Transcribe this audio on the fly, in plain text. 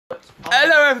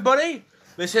Hello everybody,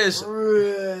 this is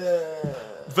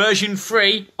version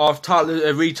 3 of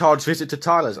Tyler, Retard's visit to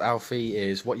Tyler's. Alfie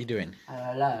is, what are you doing?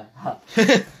 Hello.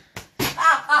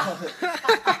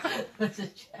 That's a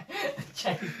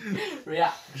chain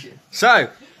reaction. So,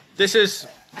 this is...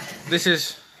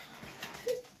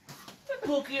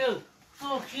 Fuck you!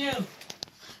 Fuck you!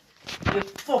 You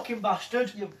fucking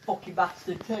bastard! You fucking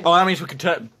bastard too. Oh, that means we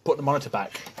can put the monitor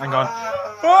back. Hang on.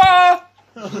 Ah!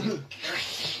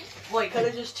 Wait, can I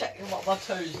just check what my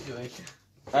toes are doing?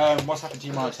 What's happened to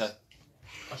your monitor?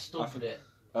 I stuffed it.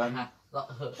 Um, That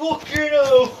hurt. Fuck you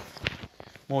know!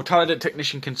 Well, Tyler the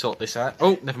technician can sort this out.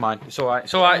 Oh, never mind. It's alright.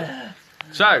 It's alright.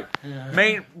 So,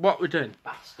 what we're doing?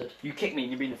 Bastard. You kicked me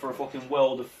and you've been for a fucking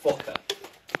world of fucker.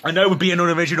 I know we're being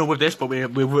unoriginal with this, but we're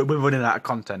running out of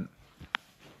content.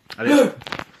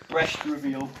 Breast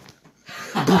reveal.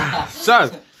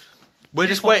 So, we're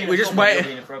just waiting.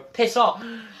 Piss off.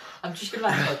 I'm just gonna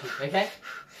massage you, okay?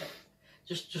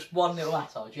 Just one little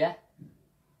massage, yeah?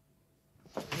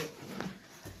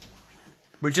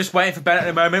 We're just waiting for Ben at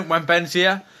the moment. When Ben's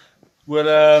here, we'll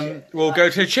go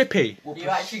to Chippy. Are you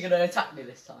actually gonna attack me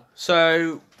this time?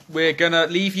 So we're gonna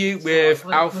leave you with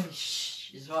Alfie.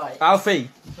 Shh, it's right. Alfie.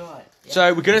 It's right. Yeah.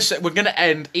 So we're gonna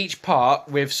end each part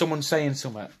with someone saying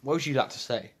something. What would you like to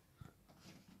say?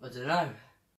 I don't know.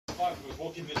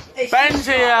 Ben's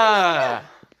here.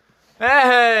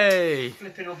 Hey.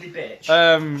 Flipping ugly bitch.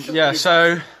 Yeah.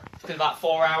 So. It's been about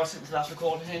 4 hours since the last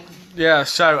recording. Yeah.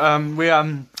 So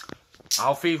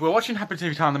Alfie, we're watching Happy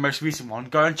TV Time, the most recent one.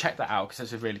 Go and check that out because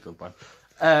it's a really good one.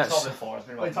 It's not been 4. It's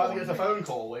been Wait, Tyler gets a phone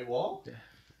call. Wait, what? Yeah.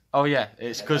 Oh yeah,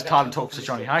 it's because Tyler talks to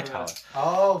Johnny Hightower.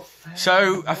 Oh, fair.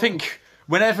 So I think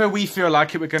whenever we feel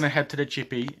like it, we're going to head to the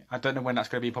Chippy. I don't know when that's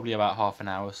going to be. Probably about half an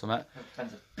hour or something.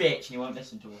 Ben's a bitch and you won't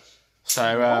listen to us.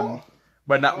 So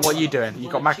what are you doing? You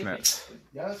got magnets?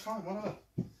 Yeah, that's fine. Whatever.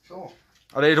 Sure.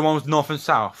 Are they the ones north and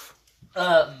south?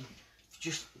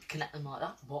 Just connect them like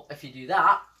that. But if you do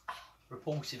that,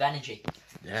 repulsive energy.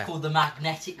 Yeah. It's called the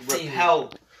magnetic field.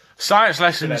 Repel. Science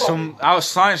lessons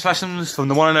from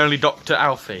the one and only Dr.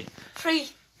 Alfie. Free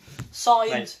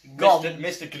science. Mate, Gone.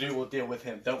 Mr. Gadu will deal with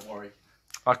him. Don't worry.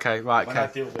 Okay, right. When I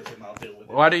Okay. deal with him, I'll deal with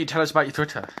him. Why don't you tell us about your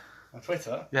Twitter? On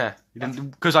Twitter? Yeah,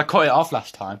 because I cut it off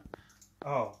last time.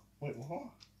 Oh, wait, what?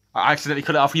 I accidentally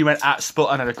cut it off. You went at Sput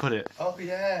and then I cut it. Oh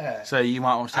yeah. So you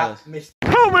might want to tell us. Mr.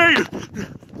 Help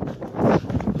me!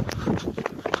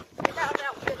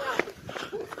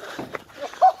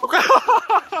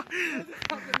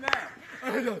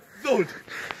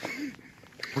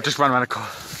 We just ran around a car.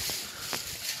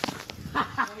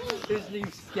 Whose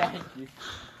name scared you?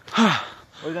 What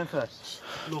are you doing first?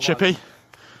 Chippy.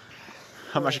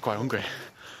 I'm actually quite hungry.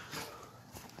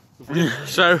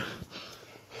 So,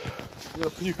 You're gonna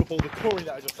puke up all the curry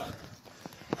that I just had.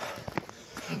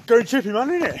 go Chippy, man,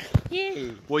 innit?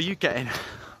 Yeah. What are you getting?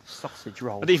 Sausage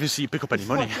roll. I didn't even see you pick up any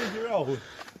money. Sausage roll.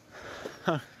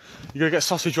 You're gonna get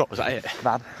sausage roll, is that it?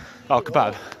 Kebab. Oh,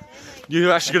 kebab.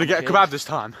 You're actually gonna get a kebab this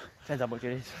time? Depends how much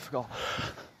it is. I forgot.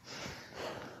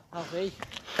 Alfie.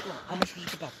 How much was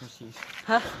the kebab from Steve's?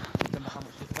 Huh? Remember how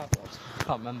much the kebab was? I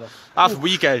can't remember. Alfie, what are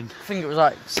you getting? I think it was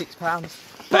like £6.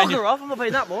 Bugger off, I'm not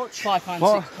paying that much. £5,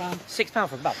 What? £6. £6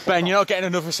 for kebab. Ben, you're not getting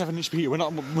another 7-inch pizza. We're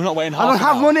not waiting half I don't an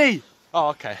have hour. money! Oh,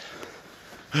 okay.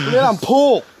 Yeah, I'm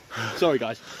poor. Sorry,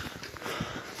 guys.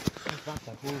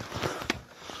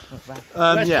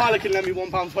 Yeah. Tyler can lend me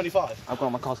 £1.25. I've got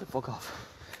on my card, so fuck off.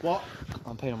 What?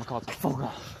 I'm paying on my card, so fuck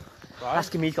off. Right.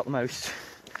 Asking me who's got the most.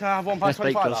 Can I have Let's £1.25,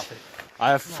 break us. Alfie? I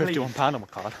have £51 on my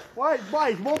card. Why?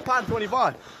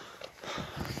 £1.25?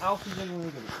 Alfie's the only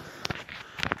one.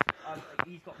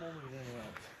 He's got more money than anyone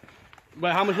else.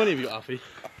 Wait, how much money have you got, Alfie?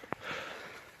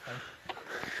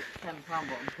 £10, but I'm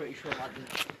pretty sure that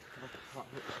didn't.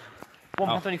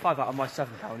 £1.25 out of my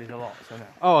 £7 is a lot, so no.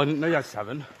 Oh, I didn't know you had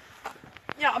 7.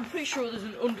 Yeah, I'm pretty sure there's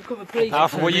an undercover police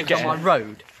Alfie, what are you officer getting? on my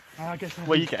road. I guess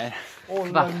What are you getting? all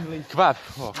Kebab. lonely. Kebab.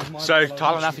 Oh. So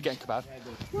Tyler and Alfie getting kebab.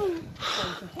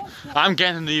 I'm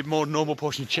getting the more normal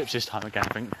portion of chips this time again.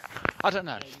 I think. I don't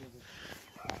know.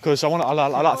 Because I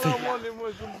like to.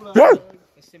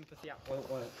 The sympathy app won't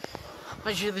work.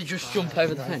 Make sure they just jump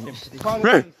over the fence.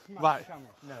 Right.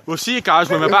 We'll see you guys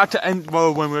when we're about to end.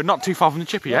 Well, when we're not too far from the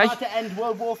Chippy, eh? About to end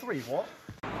World War III, what?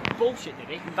 Bullshit, did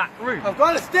he? Back room. I've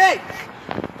got a stick!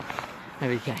 There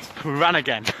we go. We ran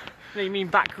again. No, you mean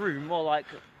back room, more like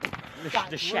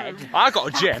the shed. I got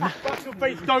a gym. Back and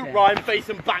face don't rhyme, face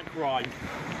and back rhyme.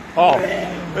 Oh.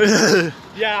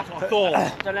 Yeah, that's what I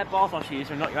thought. Don't let Bartos use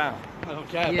and knock you out. I don't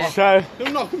care. Yeah. So You're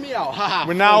knocking me out. Haha.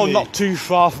 we're now Funny. not too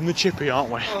far from the Chippy, aren't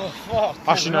we? Oh, fuck.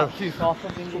 Actually, no. Too far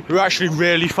from me. We're actually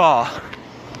really far.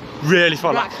 really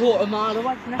far. Like quarter mile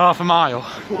away from there. Half a mile.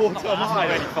 Quarter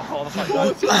mile.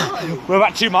 We're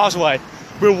about 2 miles away.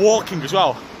 We're walking as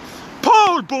well.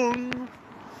 Pole bung!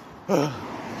 Well,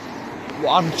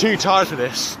 I'm too tired for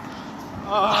this.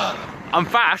 I'm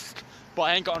fast, but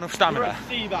I ain't got enough stamina.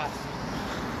 See that?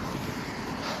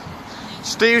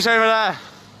 Steve's over there.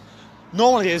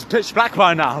 Normally it's pitch black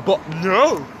by now, but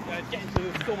no! Yeah, it's getting to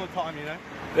the summertime, you know.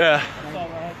 Yeah.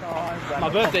 My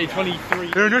birthday,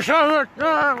 23. In the summer,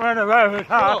 when the weather's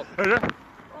hot.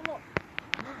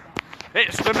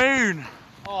 It's the moon.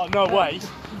 Oh, no way.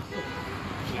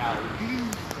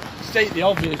 State the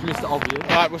obvious, Mr. Obvious.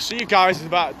 Right, we'll see you guys in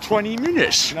about 20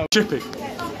 minutes. No. Chippy.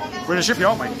 We're in a chippy,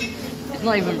 aren't we? It's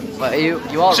not even. But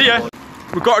you are. See ya.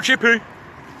 We've got a chippy.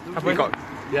 Have we got?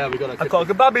 Yeah, we got a I've got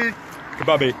a kebabby.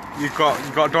 Kebabby. You've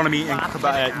got doner meat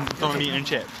and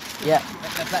chips. Yeah.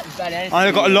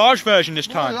 I've got a large version this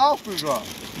time. What else we got?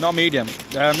 Not medium.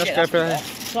 Let's go for.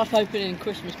 It's like opening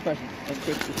Christmas presents on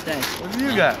Christmas Day. What do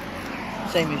you get?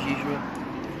 Same as usual.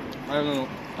 I don't know.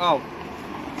 Oh.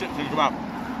 Chips and kebab.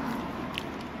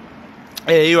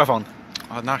 Yeah, you have on.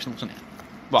 Oh, nice, wasn't it?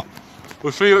 What?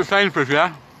 We'll see you at Sainsbury's,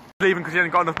 yeah? Leaving because you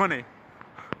ain't got enough money.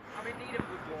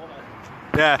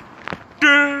 Yeah.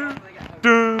 Do,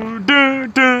 do, do,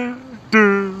 do,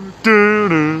 do, do,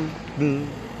 do, do, do,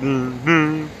 do,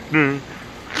 do.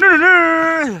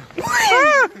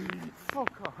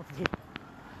 Fuck off.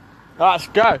 Let's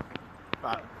go.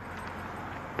 Right.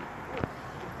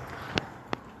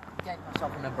 Get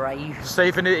myself in a brave.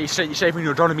 You're saving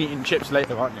your doner meat and chips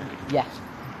later, aren't you? Yes.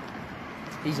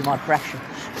 These are my precious.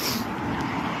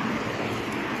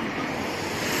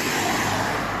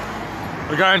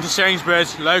 We're going to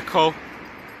Sainsbury's, local.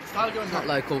 It's not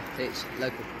local, it's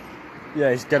local. Yeah,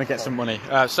 he's gonna get some money.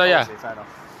 So yeah.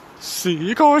 See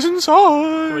you guys inside.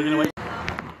 So we're gonna wait.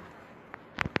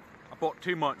 I bought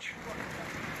too much.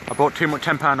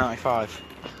 £10.95.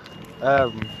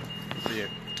 For you.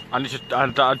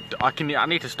 I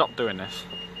need to stop doing this.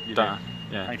 You don't. do?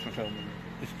 Yeah. Thanks for filming.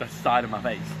 It's the side of my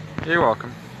face. You're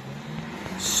welcome.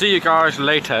 See you guys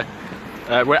later.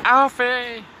 We're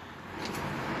Alfie.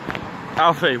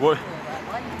 Alfie, what?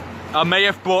 I may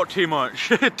have bought too much.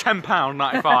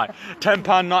 £10.95.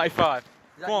 £10.95.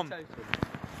 Come on.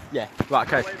 Yeah. Right.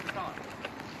 Okay.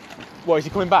 What, is he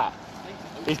coming back?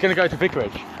 He's going to go to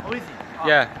Vicarage. Oh, is he?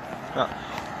 Yeah.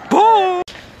 Boom!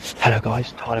 Hello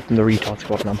guys, Tyler from the retard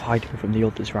squad and I'm hiding from the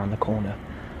others around the corner.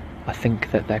 I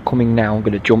think that they're coming now. I'm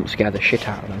going to jump scare the shit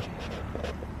out of them.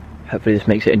 Hopefully this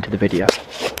makes it into the video.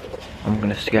 I'm going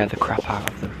to scare the crap out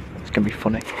of them. It's going to be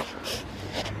funny.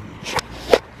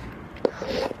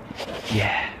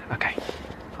 Yeah, okay.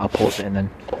 I'll pause it and then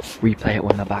replay it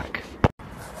when they're back.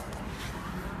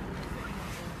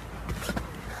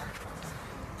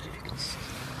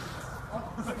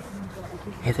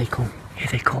 Here they come, here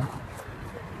they come.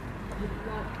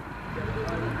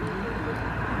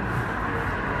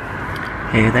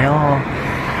 Here they are.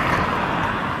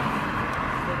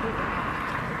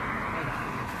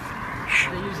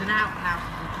 They're using outhouse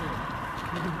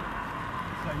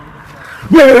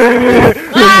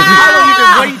How long have you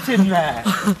been waiting there?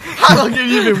 How long have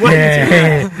you been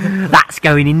waiting? That's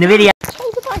going in the video.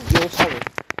 You're sorry.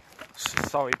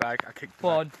 Sorry, bag. I kicked the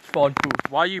Fine, fine, cool.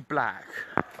 Why are you black?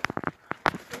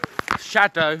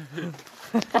 Shadow.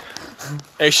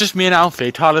 It's just me and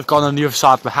Alfie. Tyler have gone on the other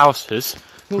side of the houses.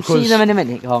 We'll see them in a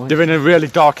minute, guys. They're in a really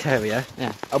dark area.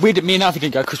 Yeah. Me and Alfie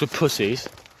didn't go because we're pussies.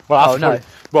 Well, no.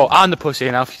 Well, I'm the pussy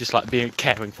and Alfie just like being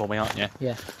caring for me, aren't you?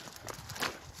 Yeah.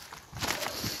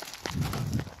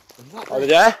 Are they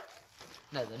there?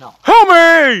 No, they're not. Help me!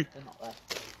 They're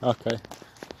not there.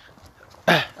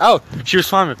 Okay. Oh, she was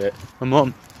fine with it. My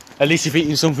mum. At least you've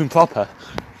eaten something proper.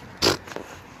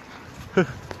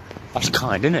 That's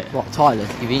kind, isn't it? What, Tyler?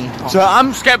 You've eaten? So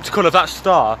I'm sceptical of that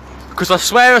star because I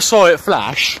swear I saw it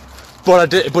flash,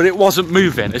 but it wasn't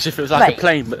moving as if it was like Mate. a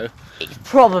plane. But It's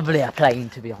probably a plane,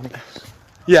 to be honest.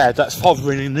 yeah, that's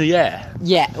hovering in the air.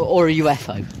 Yeah, or a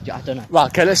UFO. I don't know. Right,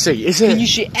 okay, let's see. Is Can it? you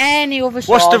see any other What's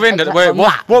the stars wind? except Wait, from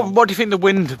that? what do you think the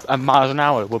wind miles an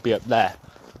hour will be up there?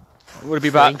 Would it be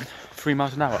about 3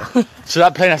 miles an hour? So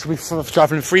that plane has to be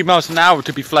travelling 3 miles an hour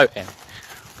to be floating.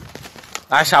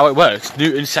 That's how it works.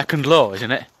 Newton's second law,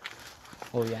 isn't it?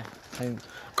 Oh yeah.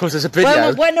 Because there's a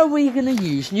video. When are we going to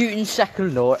use Newton's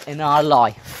second law in our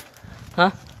life?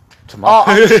 Huh? Tomorrow.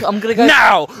 Oh, I'm going to go...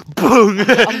 Now! Boom!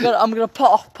 I'm gonna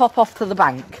pop off to the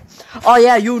bank. Oh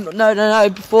yeah, no.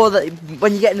 Before that,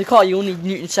 when you get in the car, you'll need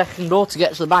Newton's second law to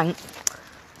get to the bank.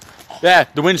 Yeah,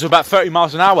 the winds are about 30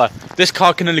 miles an hour. This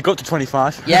car can only go up to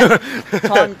 25. Yeah.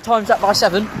 Times that by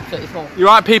 7. 34. You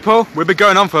right, people? We've been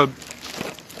going on for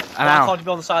an hour. can't you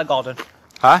be on the side garden?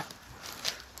 Huh?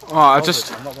 Oh, I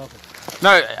just I'm not bothered.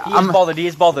 no. He is bothered. He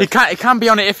is bothered. He can be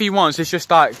on it if he wants. It's just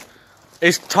like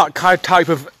it's type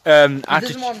of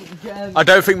attitude. I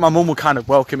don't think my mum will kind of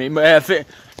welcome him. I think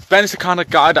Ben's the kind of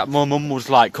guy that my mum was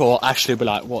like, or Ashley would be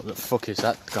like, what the fuck is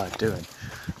that guy doing?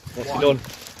 What's he done?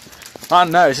 I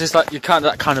don't know. It's just like you're kind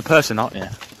of that kind of person, aren't you?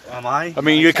 Am I? I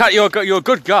mean, you're a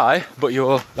good guy, but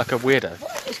you're like a weirdo.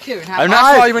 It's Kieran. And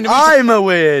that's why you're in the I'm a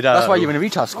weirdo. That's why you're in a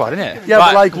retard squad, isn't it? Yeah,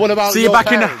 but like, what about See you your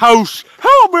back in the parents? house.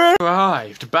 Help me!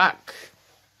 Arrived back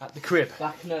at the crib.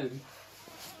 Back home.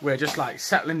 We're just like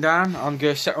settling down. I'm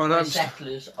going to settle The them.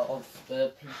 settlers of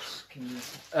the peace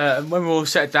community. When we're all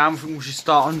set down, I think we should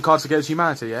start on Cards Against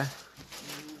Humanity, yeah?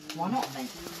 Why not, mate?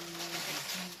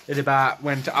 In about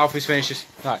when Alfie's finishes.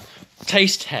 Right.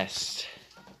 Taste test.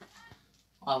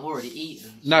 I've already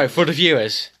eaten. No, for the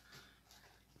viewers.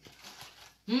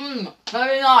 Mmm,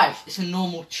 very nice. It's a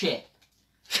normal chip.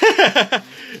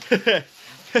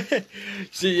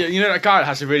 See, you know that guy that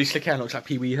has a really slick hair and looks like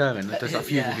Pee Wee Herman that does that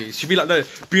few Yeah. reviews? Should be like, no,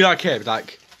 be like him,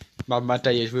 like, my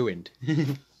day is ruined.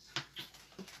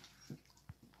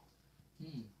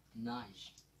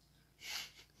 Nice.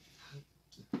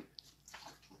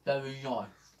 Very nice.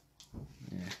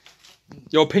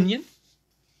 Your opinion?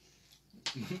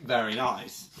 Very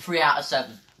nice. 3 out of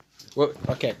 7. Well,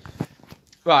 okay.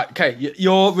 Right, okay.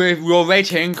 Your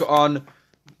rating on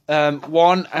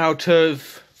 1 out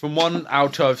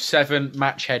of 7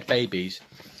 match head babies.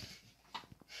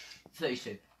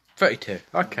 32. 32.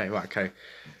 Okay, right, okay.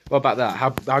 What about that?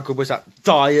 How good was that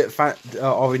diet fat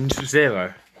orange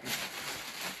zero?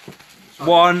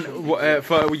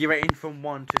 For your rating from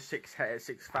 1 to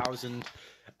 6,000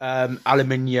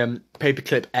 aluminium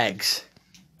paperclip eggs.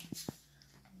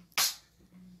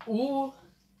 Ooh.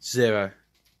 0.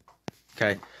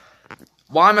 Okay.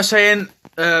 Why am I saying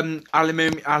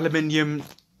aluminium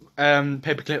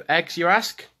paperclip eggs, you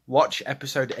ask? Watch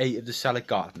episode 8 of The Salad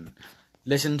Garden.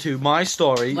 Listen to my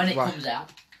story. When it comes out.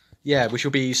 Yeah, which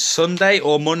will be Sunday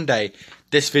or Monday.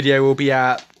 This video will be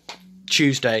at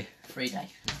Tuesday. 3 days.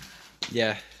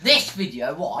 Yeah. This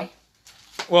video, why?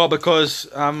 Well, because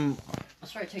That's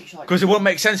why it takes like... it wouldn't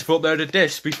make sense if I uploaded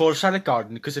this before The Salad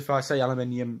Garden. Because if I say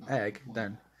aluminium egg,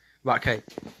 then... Right, okay.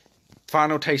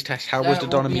 Final taste test. How was the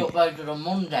doner meat? It will be uploaded on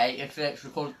Monday if it's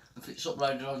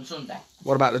uploaded on Sunday.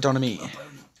 What about the doner meat?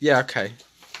 Yeah, okay.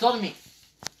 Doner meat.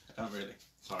 Not really.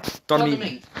 Sorry. Doner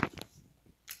meat.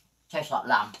 Tastes like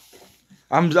lamb.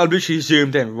 I'm literally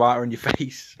zoomed in right on your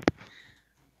face.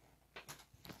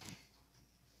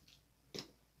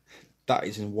 That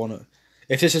is in one.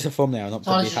 If this is a thumbnail, I'm not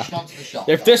So going I to be just happy. gone to the shop.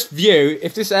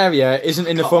 If this area isn't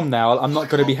in the thumbnail, I'm not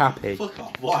going to be happy. Fuck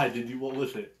off. Why did you? What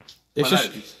was it? It's My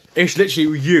just, nose. it's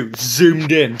literally you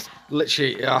zoomed in.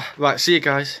 Literally, right. See you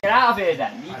guys. Get out of here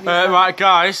then. Right,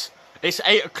 guys. It's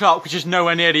 8 o'clock, which is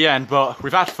nowhere near the end, but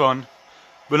we've had fun.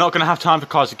 We're not going to have time for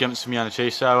Cards Against Humanity,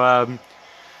 so we're going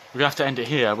to have to end it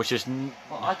here, which is. Well,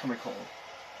 I can record.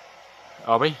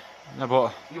 Are we? No,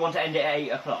 but. You want to end it at 8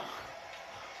 o'clock?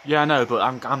 Yeah, I know, but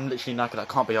I'm literally knackered. I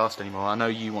can't be asked anymore. I know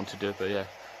you want to do it, but yeah.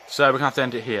 So we're gonna have to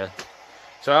end it here.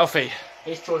 So Alfie,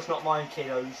 His choice, not mine,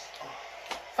 kiddos.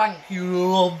 Thank you,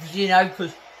 loves, you know,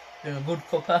 because you're a good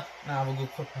cupper. I'm a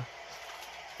good cupper.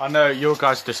 I know your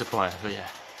guys are disappointed, but yeah.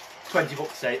 20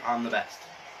 bucks say I'm the best.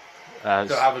 So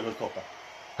So have a good cuppa.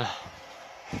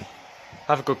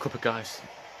 have a good cuppa, guys.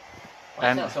 Why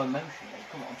is Um, that so emotional?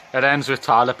 Come on. It ends with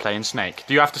Tyler playing Snake.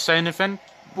 Do you have to say anything?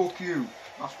 Fuck you.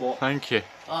 That's what. Thank you.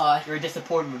 Bye. You're a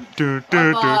disappointment.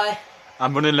 Bye.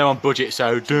 I'm running low on budget,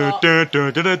 so. Have a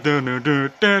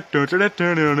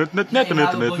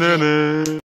budget.